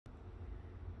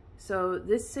So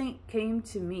this saint came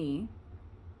to me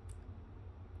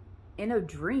in a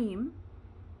dream,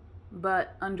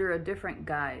 but under a different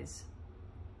guise.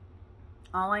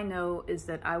 All I know is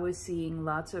that I was seeing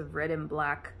lots of red and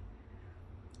black,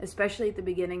 especially at the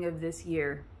beginning of this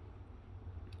year,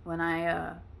 when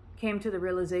I came to the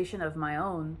realization of my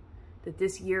own that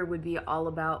this year would be all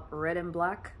about red and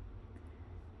black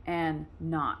and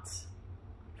knots.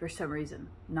 For some reason,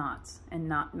 knots and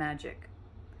not magic.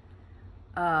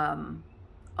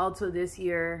 Also, this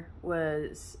year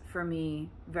was, for me,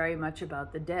 very much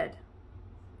about the dead.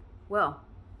 Well,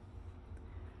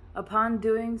 upon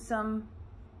doing some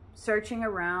searching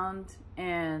around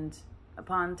and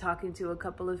upon talking to a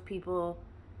couple of people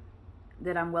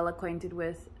that I'm well acquainted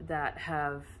with that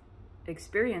have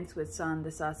experience with San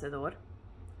Deshacedor,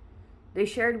 they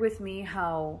shared with me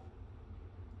how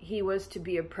he was to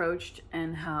be approached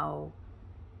and how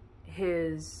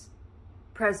his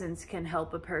presence can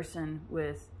help a person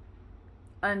with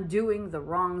undoing the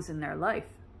wrongs in their life.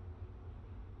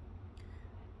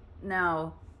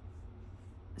 Now,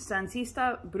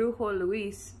 Sancista Brujo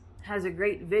Luis has a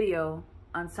great video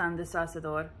on San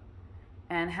Deshacedor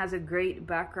and has a great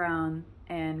background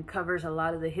and covers a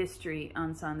lot of the history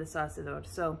on San Deshacedor.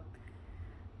 So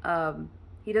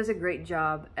he does a great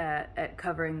job at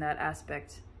covering that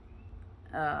aspect.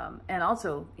 And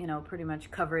also, you know, pretty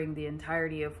much covering the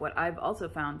entirety of what I've also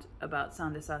found about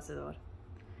San Deshacedor.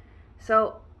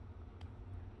 So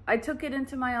I took it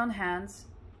into my own hands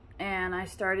and I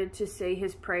started to say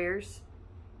his prayers,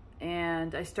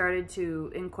 and I started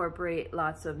to incorporate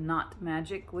lots of not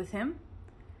magic with him.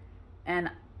 And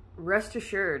rest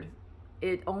assured,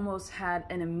 it almost had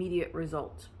an immediate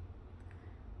result.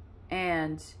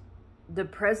 And the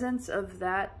presence of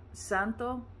that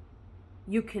santo,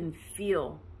 you can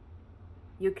feel,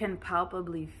 you can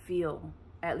palpably feel,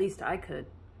 at least I could.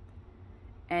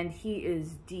 And he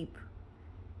is deep,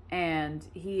 and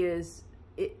he is,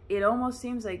 it almost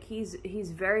seems like he's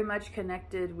very much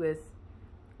connected with,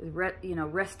 you know,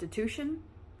 restitution,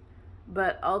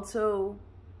 but also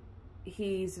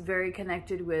he's very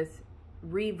connected with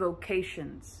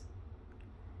revocations.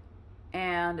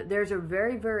 And there's a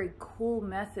very, very cool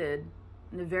method,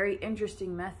 and a very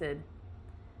interesting method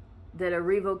that a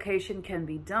revocation can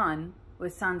be done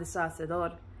with San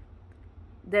Deshacedor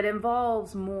that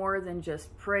involves more than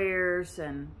just prayers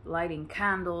and lighting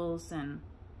candles and,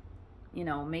 you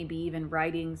know, maybe even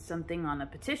writing something on a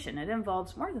petition. It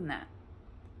involves more than that.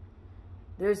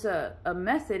 There's a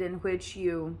method in which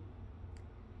you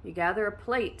gather a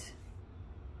plate.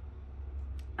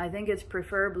 I think it's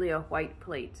preferably a white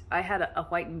plate. I had a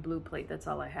white and blue plate. That's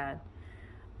all I had.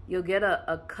 You'll get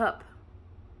a cup.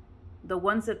 The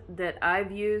ones that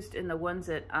I've used and the ones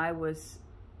that I was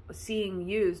seeing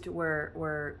used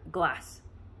were glass.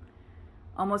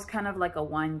 Almost kind of like a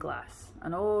wine glass.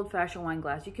 An old-fashioned wine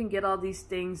glass. You can get all these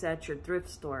things at your thrift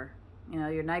store. You know,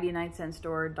 your 99-cent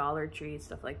store, Dollar Tree,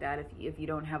 stuff like that, if you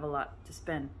don't have a lot to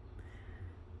spend.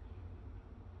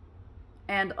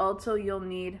 And also you'll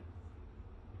need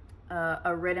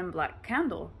a red and black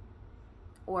candle,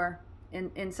 or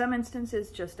in some instances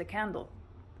just a candle.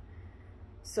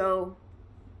 So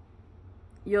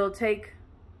you'll take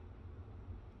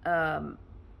the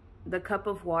cup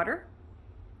of water.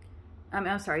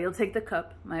 I'm sorry, you'll take the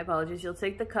cup, my apologies. You'll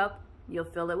take the cup, you'll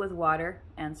fill it with water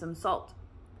and some salt.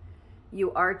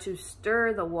 You are to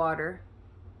stir the water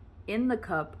in the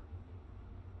cup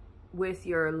with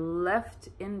your left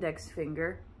index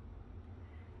finger,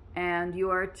 and you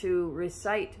are to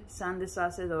recite San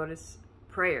Deshacedor's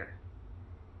prayer.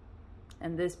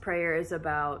 And this prayer is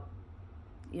about,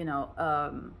 you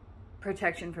know,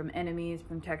 protection from enemies,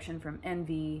 protection from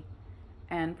envy,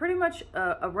 and pretty much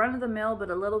a run-of-the-mill, but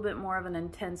a little bit more of an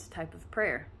intense type of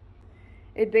prayer.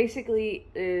 It basically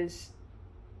is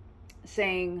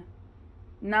saying,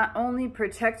 not only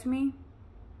protect me,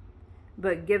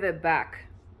 but give it back.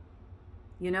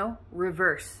 You know,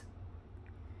 reverse.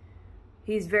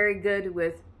 He's very good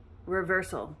with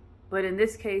reversal, but in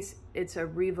this case, it's a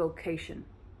revocation.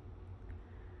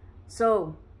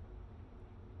 So,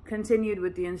 continued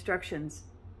with the instructions.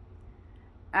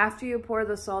 After you pour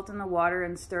the salt in the water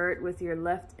and stir it with your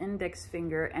left index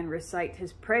finger and recite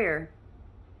his prayer,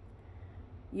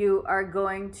 you are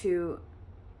going to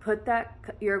put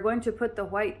the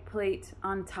white plate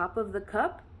on top of the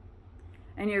cup,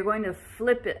 and you're going to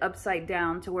flip it upside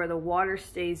down to where the water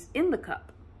stays in the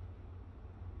cup.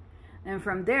 And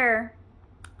from there,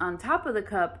 on top of the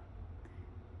cup,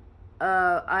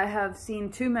 I have seen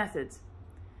two methods.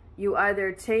 You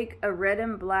either take a red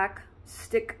and black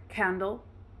stick candle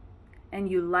and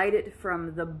you light it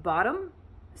from the bottom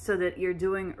so that you're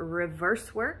doing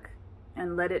reverse work,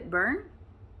 and let it burn.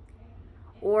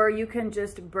 Or you can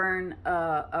just burn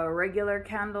a regular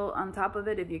candle on top of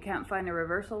it if you can't find a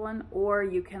reversal one, or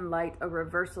you can light a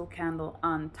reversal candle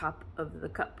on top of the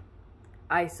cup.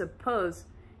 I suppose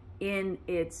in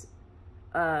its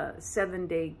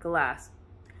 7-day glass.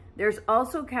 There's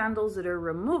also candles that are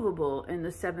removable in the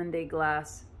 7-day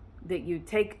glass that you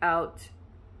take out,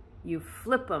 you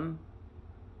flip them,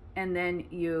 and then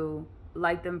you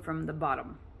light them from the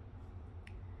bottom.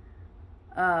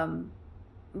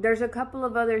 There's a couple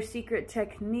of other secret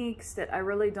techniques that I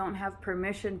really don't have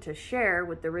permission to share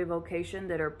with the revocation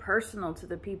that are personal to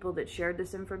the people that shared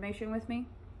this information with me.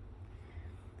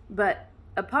 But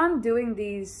upon doing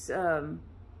these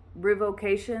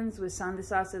revocations with San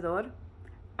Deshacedor,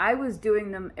 I was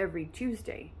doing them every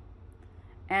Tuesday.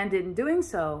 And in doing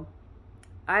so,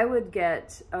 I would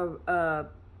get a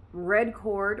red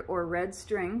cord or red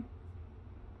string.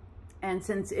 And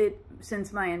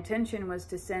since my intention was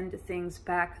to send things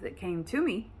back that came to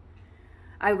me,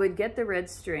 I would get the red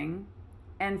string,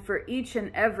 and for each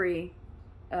and every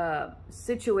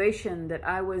situation that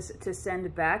I was to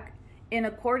send back, in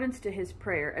accordance to his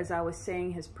prayer, as I was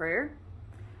saying his prayer,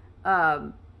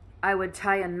 I would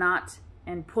tie a knot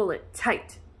and pull it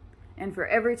tight. And for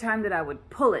every time that I would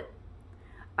pull it,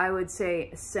 I would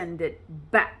say, send it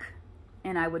back.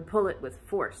 And I would pull it with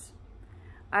force.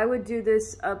 I would do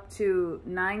this up to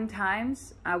 9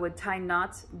 times. I would tie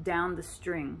knots down the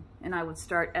string, and I would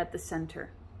start at the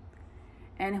center.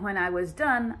 And when I was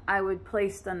done, I would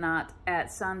place the knot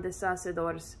at San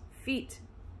Deshacedor's feet,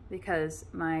 because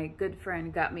my good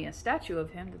friend got me a statue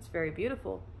of him that's very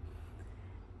beautiful.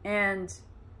 And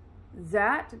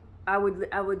that I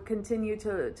would continue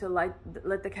to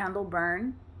let the candle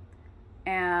burn,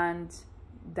 and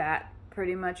that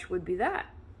pretty much would be that.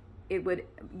 It would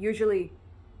usually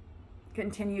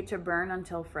continue to burn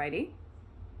until Friday,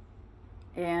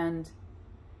 and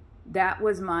that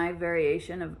was my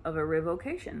variation of a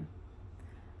revocation.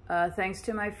 Thanks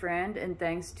to my friend, and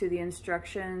thanks to the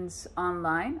instructions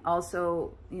online.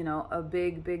 Also, you know, a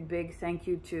big thank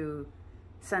you to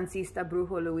Sancista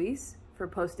Brujo Luis for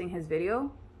posting his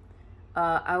video.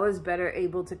 I was better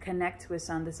able to connect with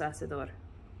San Deshacedor.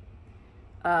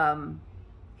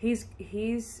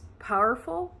 He's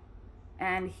powerful,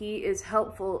 and he is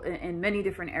helpful in many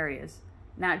different areas,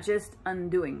 not just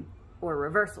undoing or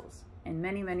reversals, in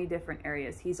many different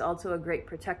areas. He's also a great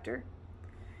protector.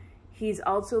 He's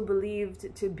also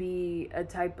believed to be a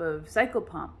type of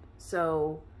psychopomp.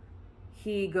 So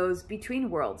he goes between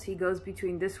worlds. He goes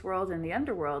between this world and the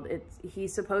underworld.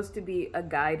 He's supposed to be a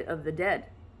guide of the dead.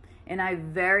 And I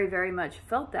very much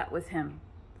felt that with him.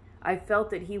 I felt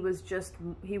that he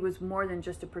was more than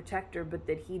just a protector, but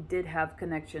that he did have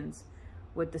connections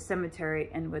with the cemetery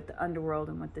and with the underworld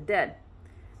and with the dead.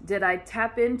 Did I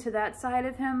tap into that side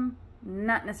of him?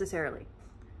 Not necessarily.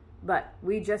 But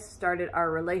we just started our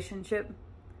relationship,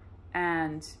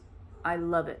 and I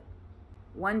love it.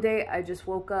 One day I just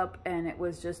woke up and it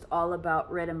was just all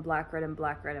about red and black, red and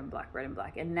black, red and black, red and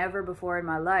black. And never before in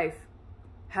my life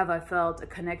have I felt a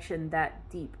connection that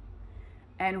deep.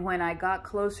 And when I got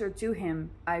closer to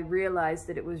him, I realized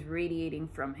that it was radiating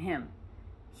from him.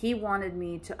 He wanted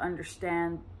me to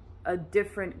understand a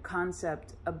different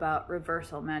concept about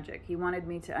reversal magic. He wanted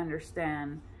me to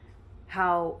understand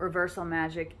how reversal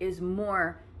magic is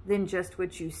more than just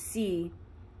what you see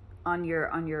on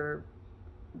your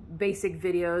basic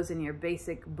videos and your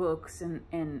basic books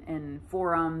and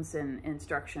forums and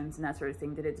instructions and that sort of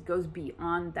thing, that it goes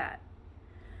beyond that.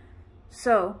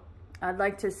 So I'd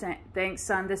like to thank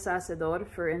San Deshacedor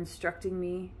for instructing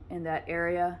me in that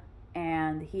area,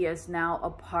 and he is now a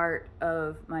part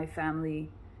of my family,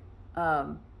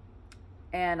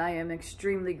 and I am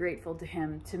extremely grateful to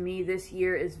him. To me, this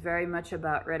year is very much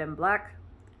about red and black,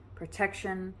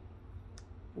 protection,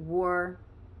 war,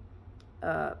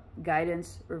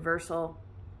 guidance, reversal,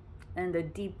 and the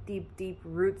deep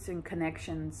roots and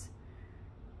connections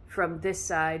from this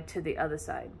side to the other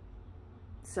side.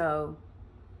 So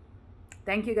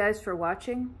thank you guys for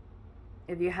watching.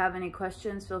 If you have any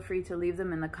questions, feel free to leave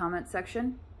them in the comment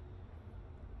section.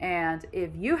 And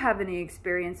if you have any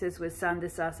experiences with San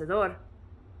Deshacedor,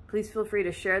 please feel free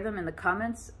to share them in the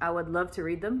comments. I would love to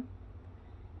read them.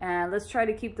 And let's try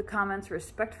to keep the comments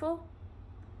respectful.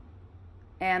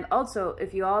 And also,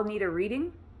 if you all need a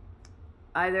reading,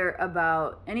 either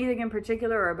about anything in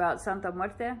particular or about Santa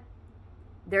Muerte,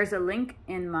 there's a link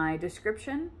in my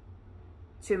description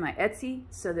to my Etsy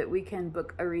so that we can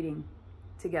book a reading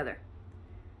together.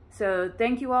 So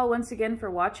thank you all once again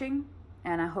for watching,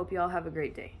 and I hope you all have a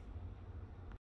great day.